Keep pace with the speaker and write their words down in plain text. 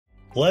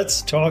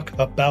Let's talk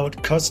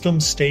about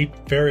custom state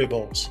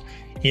variables.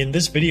 In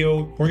this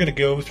video, we're going to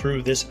go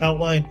through this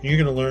outline and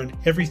you're going to learn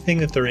everything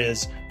that there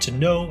is to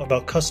know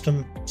about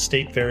custom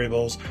state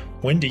variables,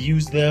 when to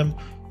use them,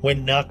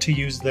 when not to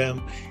use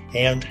them,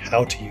 and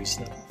how to use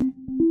them.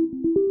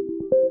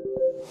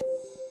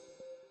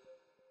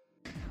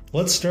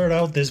 Let's start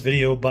out this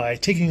video by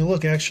taking a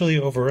look actually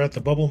over at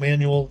the Bubble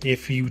Manual.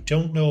 If you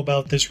don't know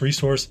about this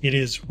resource, it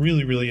is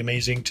really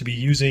amazing to be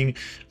using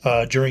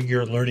during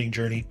your learning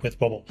journey with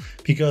Bubble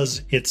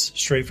because it's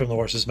straight from the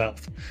horse's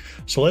mouth.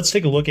 So let's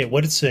take a look at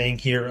what it's saying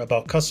here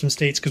about custom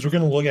states, because we're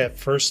going to look at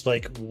first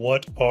like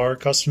what are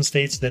custom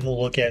states, then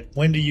we'll look at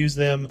when to use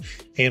them,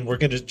 and we're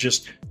going to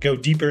just go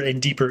deeper and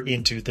deeper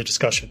into the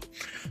discussion.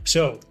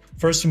 So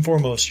first and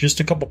foremost, just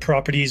a couple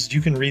properties.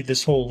 You can read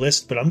this whole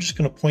list, but I'm just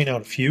going to point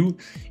out a few.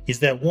 Is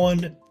that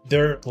one,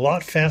 they're a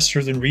lot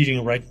faster than reading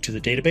and writing to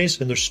the database,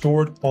 and they're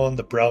stored on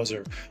the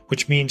browser,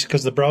 which means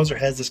because the browser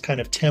has this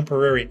kind of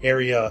temporary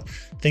area,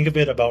 think of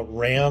it about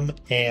RAM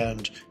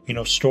and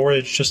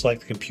storage, just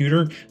like the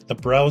computer. The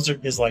browser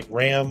is like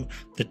RAM,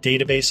 the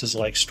database is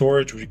like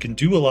storage, where you can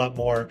do a lot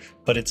more,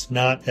 but it's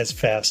not as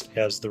fast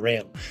as the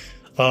RAM.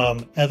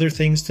 Other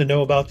things to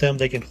know about them,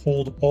 they can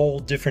hold all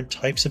different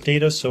types of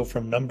data. So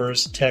from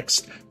numbers,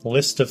 text,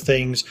 list of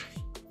things,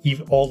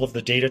 even all of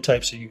the data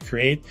types that you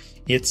create,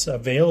 it's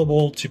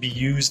available to be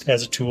used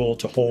as a tool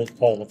to hold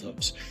all of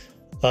those.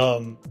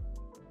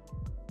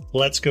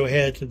 Let's go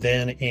ahead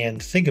then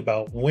and think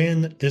about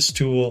when this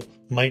tool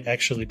might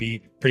actually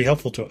be pretty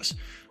helpful to us.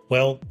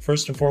 Well,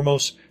 first and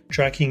foremost,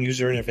 tracking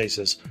user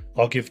interfaces.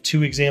 I'll give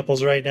two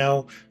examples right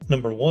now.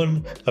 Number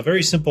one, a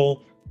very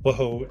simple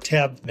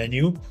tab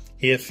menu.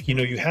 If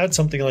you had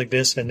something like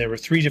this and there were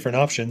three different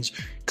options,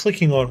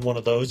 clicking on one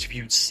of those, if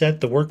you set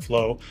the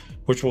workflow,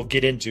 which we'll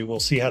get into, we'll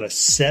see how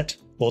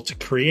to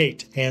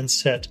create and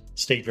set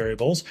state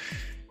variables.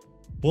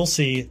 We'll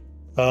see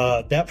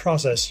that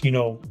process.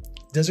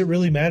 Does it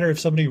really matter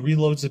if somebody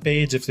reloads the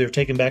page if they're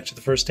taken back to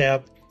the first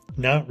tab?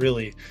 Not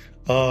really.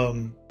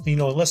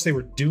 Unless they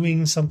were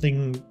doing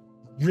something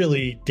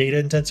really data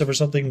intensive or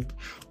something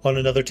on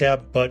another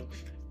tab. But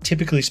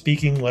typically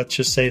speaking, let's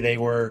just say they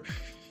were,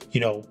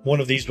 one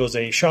of these was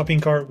a shopping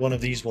cart, one of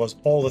these was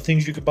all the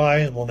things you could buy,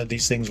 and one of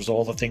these things was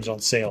all the things on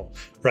sale,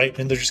 right?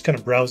 And they're just kind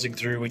of browsing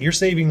through, and you're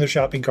saving their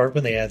shopping cart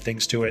when they add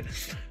things to it.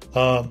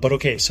 But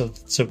okay, so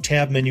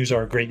tab menus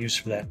are a great use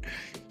for that.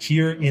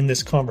 Here in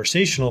this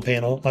conversational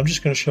panel, I'm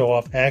just going to show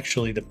off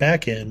actually the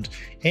back end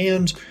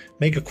and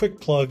make a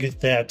quick plug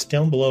that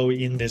down below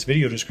in this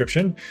video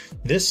description,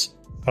 this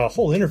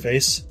whole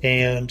interface,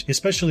 and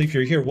especially if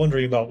you're here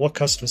wondering about what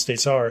custom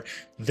states are,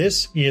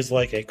 this is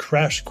like a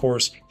crash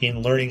course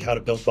in learning how to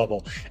build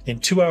Bubble. In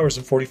 2 hours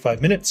and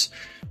 45 minutes,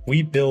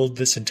 we build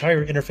this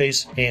entire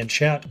interface and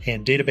chat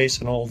and database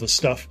and all of this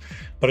stuff.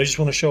 But I just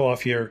want to show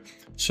off here.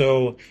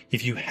 So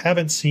if you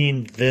haven't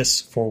seen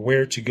this for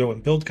where to go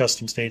and build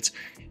custom states,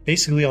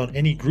 basically on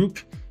any group,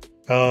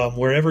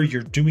 wherever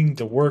you're doing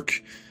the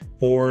work,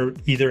 or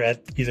either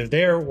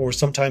there or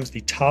sometimes the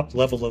top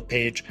level of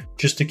page,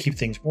 just to keep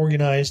things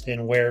organized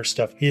and where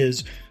stuff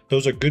is.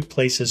 Those are good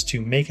places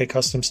to make a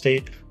custom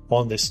state.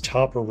 On this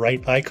top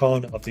right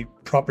icon of the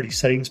property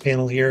settings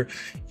panel here,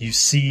 you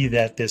see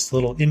that this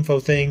little info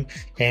thing,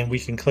 and we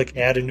can click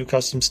add a new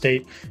custom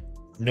state.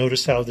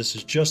 Notice how this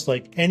is just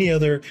like any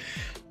other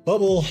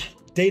Bubble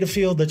data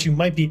field that you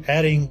might be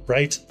adding,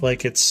 right?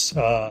 Like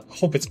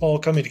hope it's all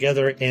coming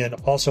together. And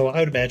also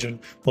I would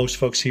imagine most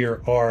folks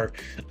here are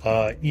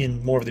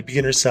in more of the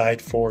beginner side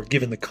for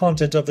given the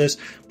content of this,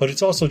 but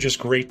it's also just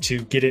great to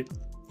get it,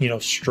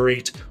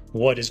 straight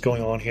what is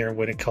going on here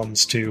when it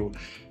comes to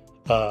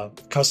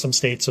custom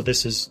states. So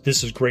this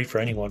is great for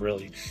anyone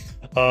really.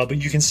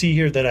 But you can see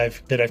here that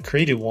I've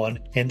created one,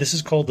 and this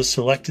is called the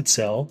selected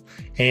cell,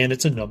 and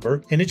it's a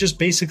number, and it just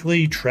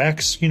basically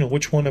tracks,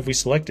 which one have we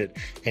selected.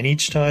 And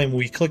each time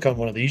we click on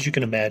one of these, you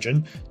can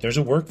imagine there's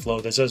a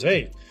workflow that says,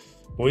 hey,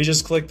 we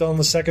just clicked on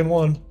the second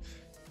one,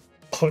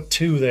 put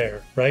 2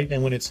 there, right?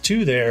 And when it's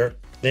 2 there,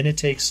 then it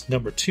takes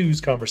number 2's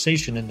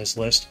conversation in this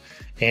list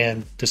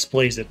and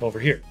displays it over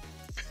here.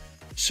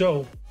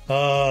 So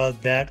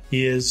that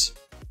is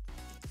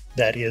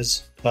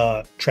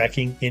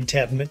tracking in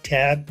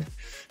tab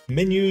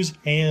menus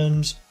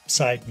and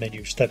side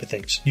menus type of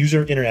things.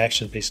 User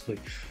interactions, basically.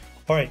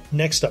 All right,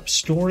 next up,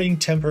 storing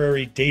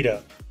temporary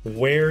data.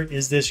 Where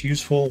is this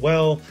useful?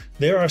 Well,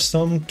 there are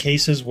some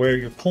cases where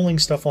you're pulling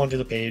stuff onto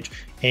the page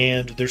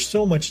and there's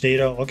so much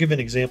data. I'll give an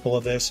example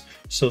of this.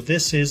 So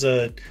this is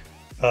a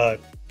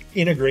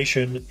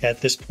integration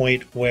at this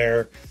point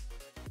where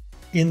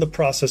in the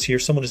process here,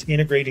 someone is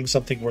integrating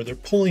something where they're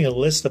pulling a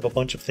list of a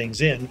bunch of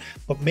things in,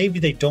 but maybe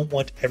they don't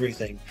want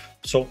everything.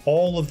 So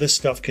all of this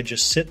stuff can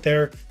just sit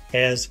there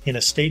as in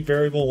a state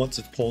variable once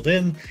it's pulled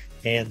in,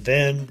 and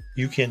then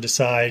you can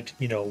decide,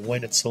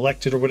 when it's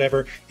selected or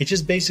whatever. It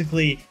just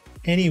basically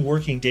any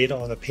working data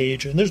on the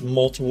page. And there's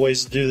multiple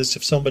ways to do this.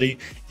 If somebody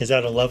is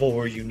at a level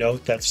where you know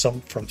that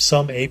from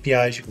some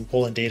APIs you can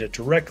pull in data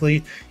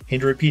directly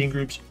into repeating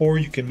groups, or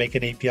you can make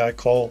an API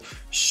call,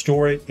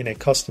 store it in a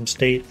custom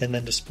state, and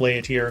then display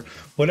it here,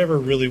 whatever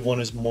really one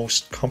is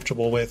most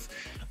comfortable with.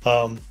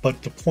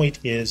 But the point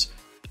is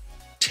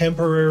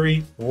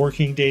temporary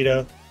working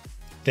data.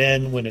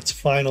 Then when it's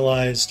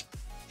finalized,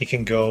 it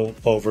can go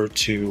over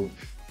to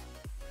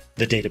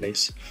the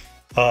database.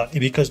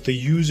 Because the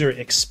user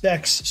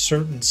expects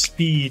certain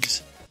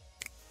speeds,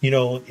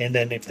 and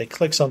then if they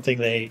click something,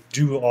 they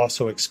do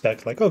also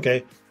expect like,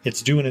 okay,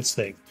 it's doing its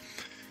thing.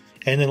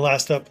 And then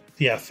last up,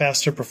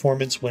 faster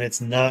performance when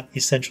it's not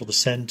essential to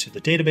send to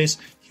the database,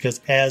 because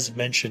as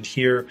mentioned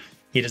here,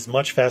 it is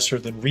much faster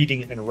than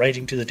reading and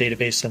writing to the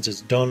database since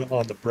it's done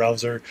on the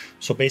browser.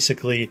 So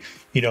basically,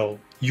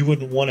 you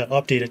wouldn't want to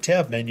update a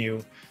tab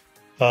menu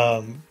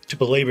to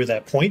belabor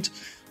that point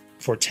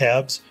for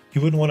tabs. You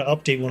wouldn't want to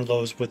update one of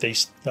those with a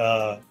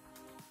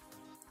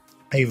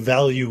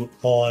value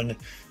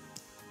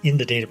in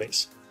the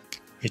database.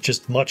 It's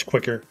just much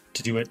quicker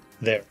to do it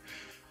there.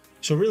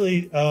 So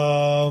really,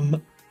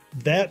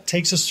 that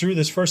takes us through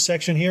this first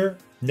section here.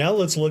 Now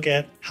let's look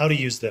at how to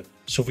use them.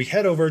 So if we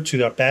head over to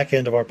the back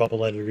end of our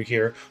bubble editor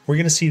here, we're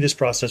going to see this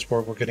process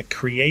where we're going to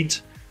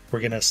create, we're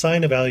going to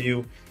assign a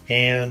value,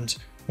 and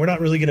we're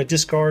not really going to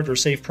discard or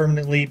save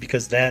permanently,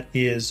 because that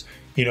is,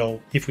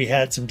 if we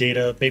had some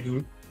data,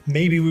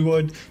 maybe we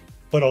would,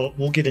 but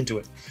we'll get into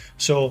it.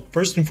 So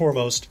first and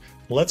foremost,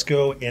 let's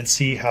go and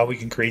see how we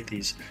can create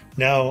these.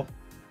 Now,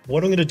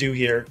 what I'm going to do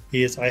here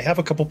is I have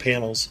a couple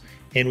panels,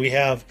 and we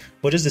have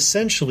what is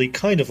essentially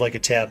kind of like a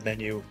tab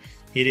menu.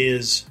 It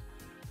is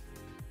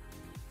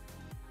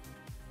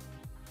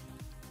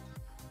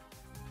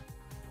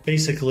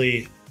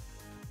basically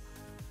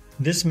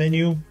this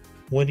menu.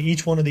 When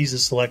each one of these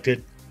is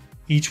selected,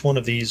 each one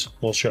of these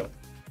will show.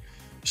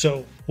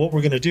 So what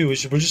we're going to do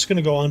is we're just going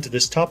to go onto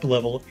this top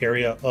level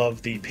area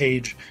of the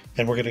page,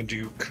 and we're going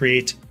to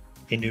create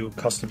a new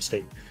custom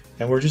state.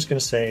 And we're just going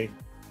to say,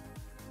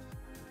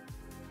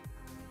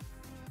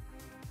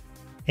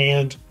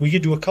 and we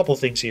could do a couple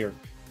things here.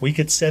 We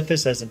could set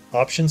this as an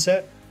option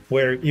set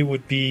where it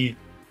would be,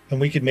 and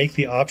we could make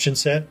the option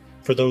set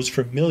for those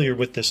familiar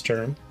with this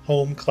term,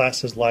 home,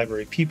 classes,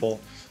 library, people.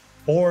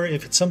 Or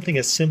if it's something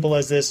as simple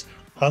as this,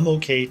 I'm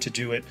okay to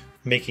do it,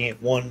 making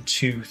it 1,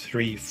 2,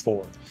 3,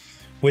 4,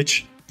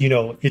 which,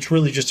 it's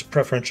really just a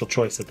preferential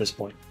choice at this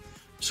point.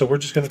 So we're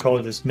just going to call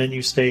it this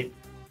menu state.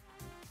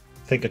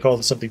 I think I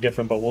called it something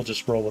different, but we'll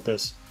just roll with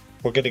this.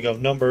 We're going to go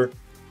number,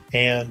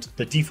 and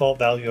the default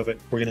value of it,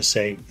 we're going to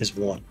say is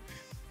 1.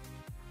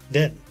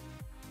 Then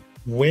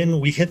when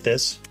we hit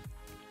this,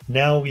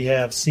 now we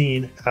have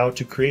seen how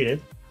to create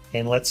it,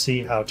 and let's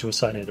see how to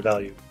assign it a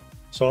value.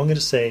 So I'm going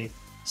to say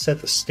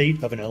set the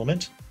state of an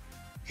element,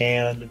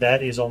 and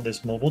that is on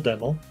this mobile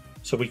demo.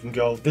 So we can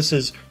go, this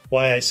is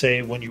why I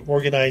say when you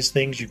organize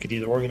things, you could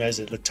either organize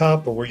it at the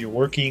top or where you're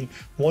working.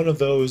 One of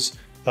those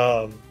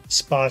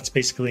spots,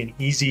 basically an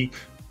easy,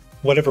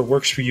 whatever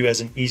works for you as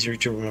an easier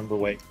to remember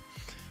way.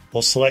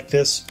 We'll select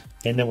this,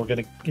 and then we're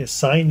going to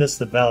assign this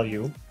the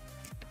value,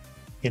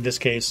 in this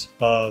case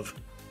of,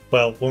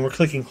 well, when we're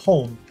clicking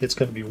home, it's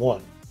going to be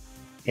 1.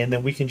 And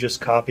then we can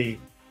just copy,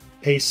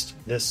 paste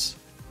this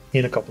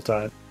in a couple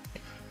times.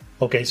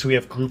 Okay, so we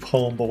have group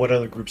home, but what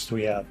other groups do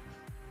we have?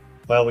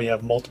 Well, we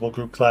have multiple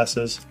group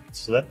classes.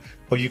 So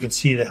but you can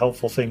see the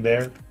helpful thing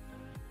there,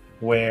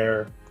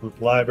 where group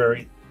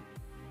library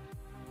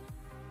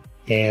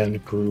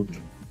and group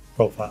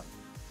profile.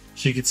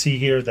 So you can see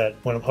here that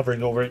when I'm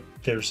hovering over it,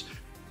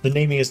 the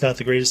naming is not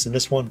the greatest in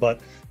this one, but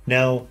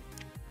now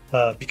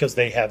because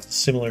they have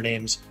similar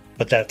names,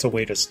 but that's a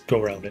way to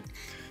go around it.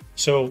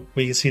 So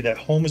we can see that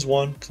home is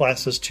 1,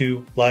 classes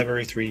 2,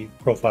 library 3,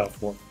 profile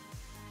 4.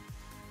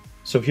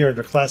 So here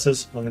under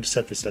classes, I'm going to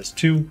set this as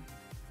 2.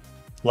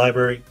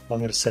 Library, I'm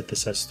going to set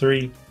this as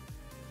 3.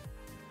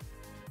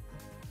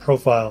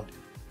 Profile,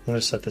 I'm going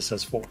to set this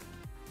as 4.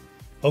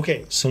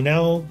 Okay, so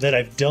now that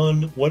I've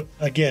done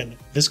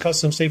this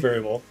custom state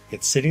variable,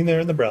 it's sitting there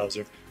in the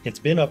browser. It's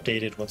been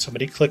updated when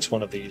somebody clicks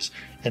one of these.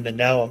 And then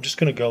now I'm just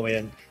going to go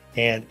in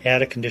and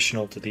add a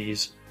conditional to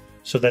these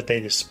so that they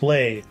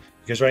display,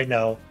 because right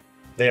now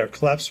they are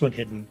collapsed when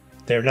hidden.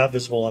 They're not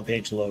visible on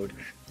page load.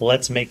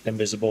 Let's make them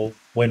visible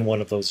when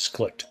one of those is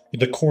clicked.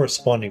 The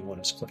corresponding one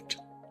is clicked.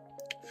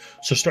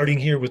 So starting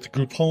here with the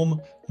group home,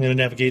 I'm going to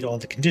navigate on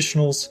the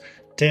conditionals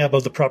tab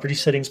of the property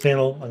settings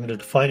panel. I'm going to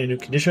define a new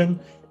condition,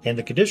 and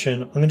the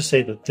condition, I'm going to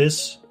say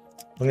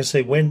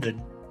when the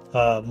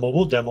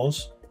mobile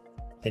demos,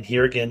 and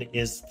here again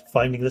is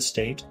finding the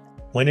state,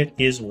 when it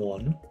is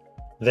 1,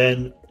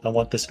 then I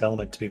want this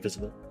element to be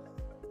visible.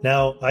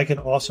 Now I can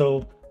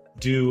also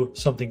do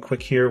something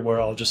quick here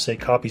where I'll just say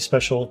copy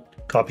special,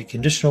 copy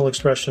conditional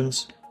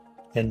expressions,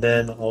 and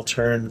then I'll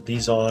turn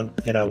these on,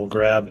 and I will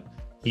grab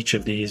each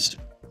of these,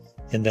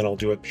 and then I'll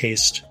do a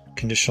paste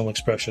conditional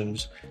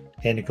expressions,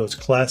 and it goes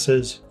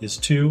classes is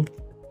 2,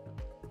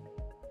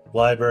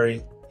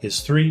 library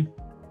is 3,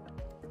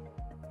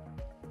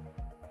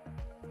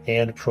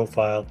 and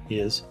profile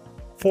is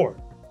 4.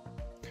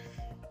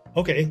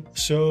 Okay,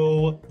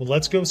 so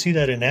let's go see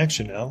that in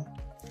action now.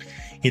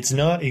 It's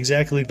not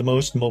exactly the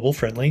most mobile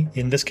friendly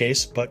in this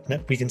case, but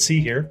we can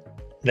see here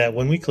that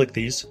when we click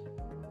these,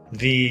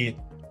 the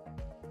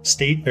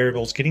state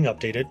variable is getting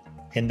updated,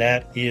 and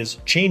that is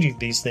changing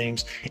these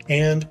things.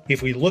 And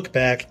if we look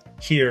back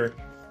here,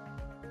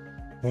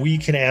 we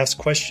can ask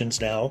questions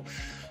now.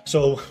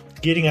 So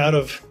getting out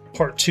of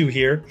part 2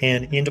 here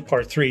and into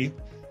part 3,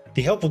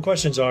 the helpful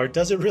questions are,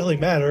 does it really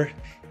matter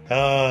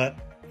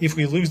if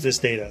we lose this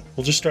data?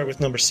 We'll just start with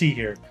number C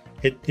here.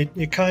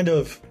 It kind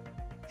of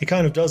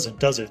doesn't,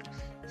 does it?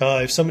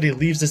 If somebody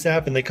leaves this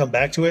app and they come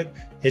back to it,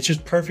 it's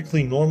just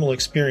perfectly normal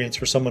experience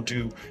for someone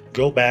to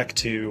go back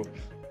to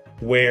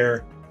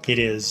where it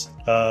is.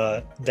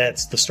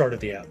 That's the start of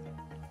the app.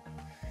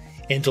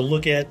 And to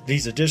look at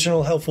these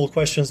additional helpful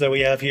questions that we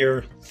have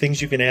here, things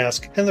you can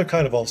ask, and they're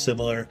kind of all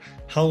similar.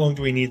 How long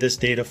do we need this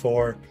data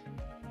for?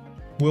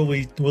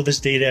 Will this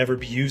data ever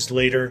be used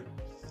later?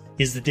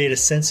 Is the data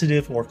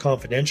sensitive or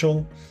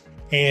confidential?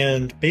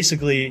 And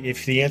basically,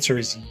 if the answer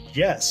is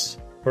yes,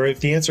 or if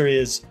the answer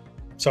is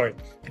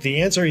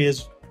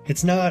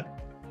it's not,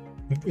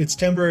 it's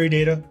temporary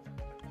data,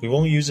 we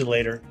won't use it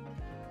later,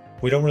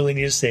 we don't really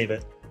need to save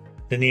it,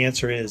 then the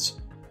answer is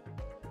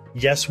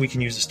yes, we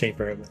can use a state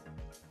variable.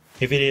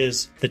 If it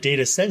is the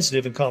data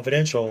sensitive and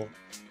confidential,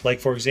 like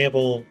for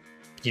example,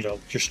 you're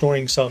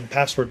storing some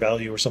password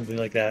value or something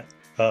like that,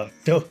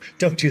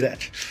 don't do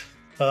that.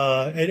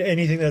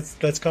 Anything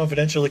that's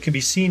confidential, it can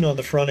be seen on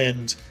the front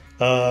end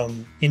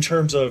in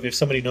terms of if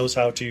somebody knows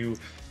how to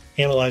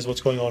analyze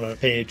what's going on a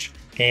page,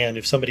 and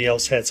if somebody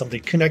else had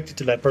something connected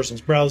to that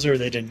person's browser,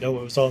 they didn't know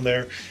what was on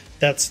there.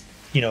 That's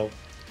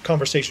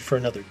conversation for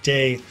another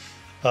day.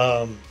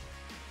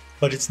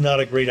 But it's not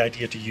a great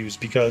idea to use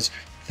because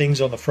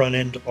things on the front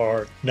end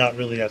are not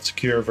really that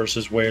secure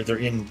versus where they're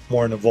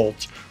more in a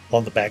vault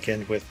on the back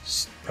end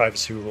with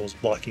privacy rules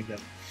blocking them.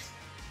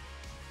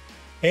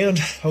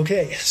 And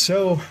okay,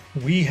 so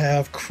we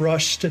have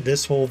crushed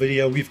this whole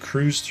video. We've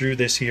cruised through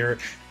this here.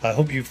 I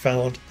hope you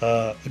found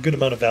a good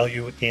amount of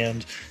value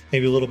and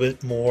maybe a little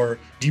bit more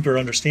deeper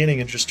understanding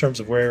in just terms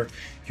of where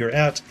you're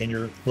at and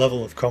your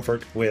level of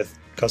comfort with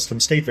custom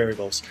state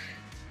variables.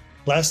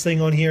 Last thing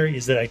on here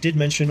is that I did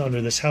mention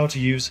under this how to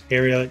use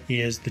area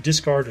is the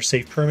discard or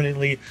save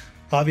permanently.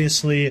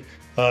 Obviously,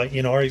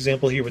 in our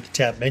example here with the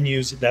tab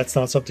menus, that's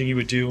not something you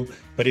would do.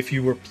 But if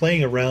you were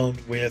playing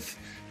around with,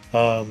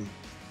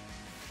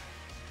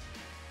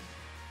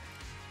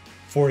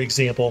 for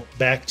example,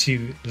 back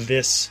to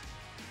this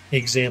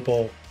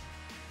example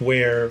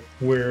where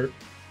we're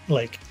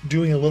like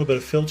doing a little bit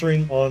of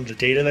filtering on the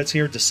data that's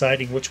here,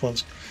 deciding which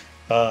ones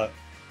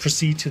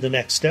proceed to the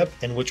next step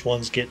and which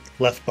ones get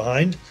left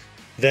behind,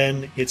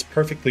 then it's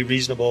perfectly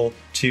reasonable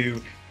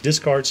to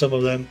discard some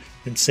of them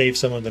and save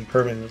some of them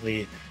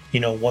permanently,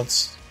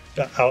 once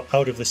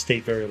out of the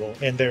state variable.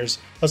 And there's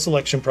a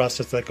selection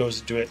process that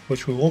goes into it,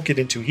 which we won't get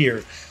into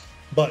here,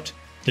 but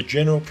the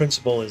general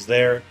principle is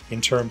there in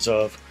terms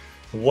of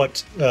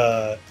what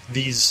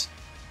these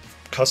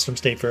custom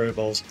state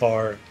variables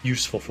are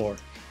useful for.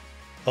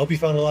 I hope you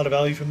found a lot of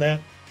value from that.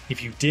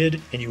 If you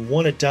did and you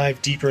want to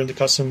dive deeper into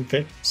custom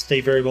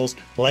state variables,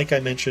 like I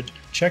mentioned,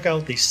 check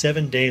out the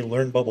 7-day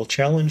Learn Bubble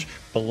Challenge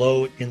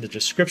below in the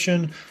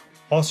description.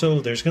 Also,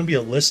 there's going to be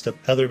a list of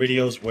other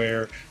videos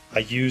where I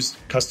use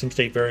custom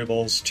state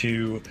variables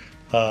to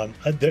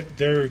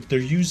they're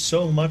used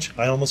so much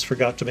I almost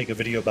forgot to make a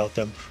video about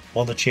them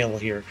on the channel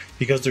here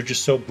because they're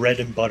just so bread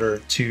and butter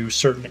to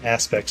certain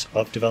aspects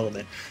of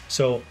development.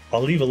 So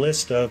I'll leave a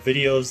list of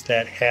videos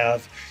that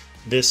have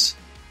this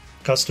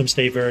custom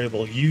state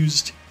variable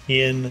used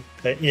in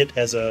it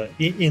as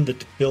in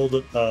the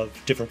build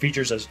of different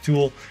features as a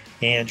tool,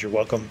 and you're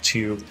welcome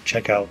to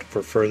check out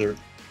for further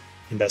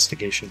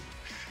investigation.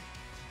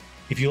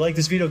 If you like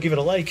this video, give it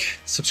a like,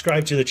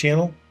 subscribe to the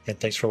channel, and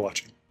thanks for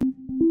watching.